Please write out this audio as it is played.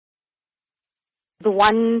The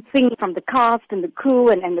one thing from the cast and the crew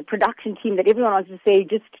and the production team that everyone wants to say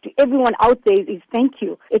just to everyone out there is thank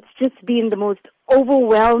you. It's just been the most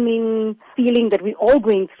overwhelming feeling that we're all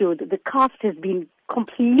going through. The cast has been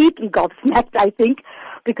completely gobsmacked, I think,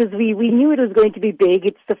 because we knew it was going to be big.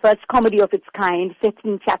 It's the first comedy of its kind, set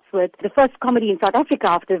in Chatsworth, the first comedy in South Africa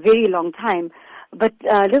after a very long time. But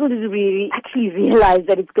little did we actually realize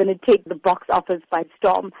that it's going to take the box office by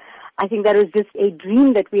storm. I think that was just a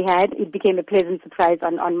dream that we had. It became a pleasant surprise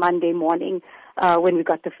on Monday morning when we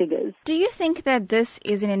got the figures. Do you think that this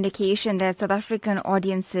is an indication that South African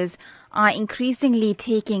audiences are increasingly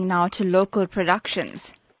taking now to local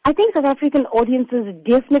productions? I think South African audiences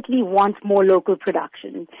definitely want more local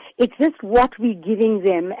production. It's just what we're giving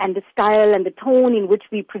them and the style and the tone in which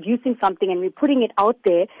we're producing something and we're putting it out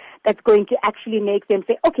there that's going to actually make them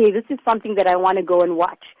say, okay, this is something that I want to go and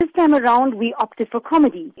watch. This time around, we opted for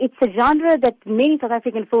comedy. It's a genre that many South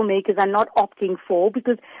African filmmakers are not opting for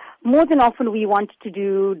because more than often we want to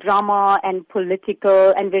do drama and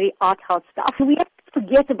political and very art house stuff. We have to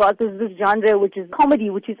forget about this genre, which is comedy,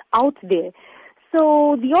 which is out there.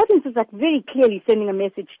 So the audiences are very clearly sending a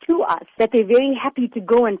message to us that they're very happy to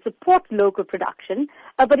go and support local production,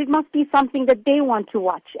 but it must be something that they want to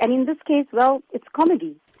watch. And in this case, well, it's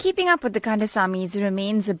comedy. Keeping up with the Kandasamys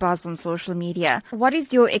remains a buzz on social media. What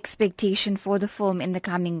is your expectation for the film in the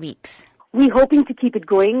coming weeks? We're hoping to keep it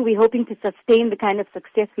going. We're hoping to sustain the kind of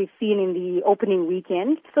success we've seen in the opening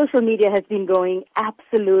weekend. Social media has been going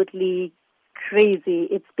absolutely crazy.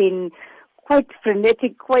 It's been quite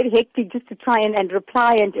frenetic, quite hectic just to try and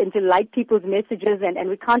reply and to like people's messages and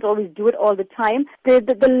we can't always do it all the time.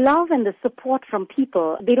 The love and the support from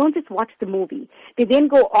people, they don't just watch the movie. They then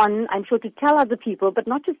go on, I'm sure, to tell other people, but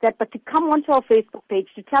not just that, but to come onto our Facebook page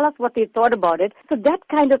to tell us what they thought about it. So that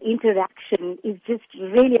kind of interaction is just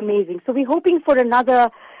really amazing. So we're hoping for another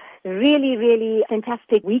really, really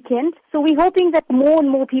fantastic weekend. So we're hoping that more and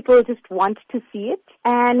more people just want to see it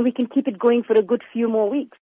and we can keep it going for a good few more weeks.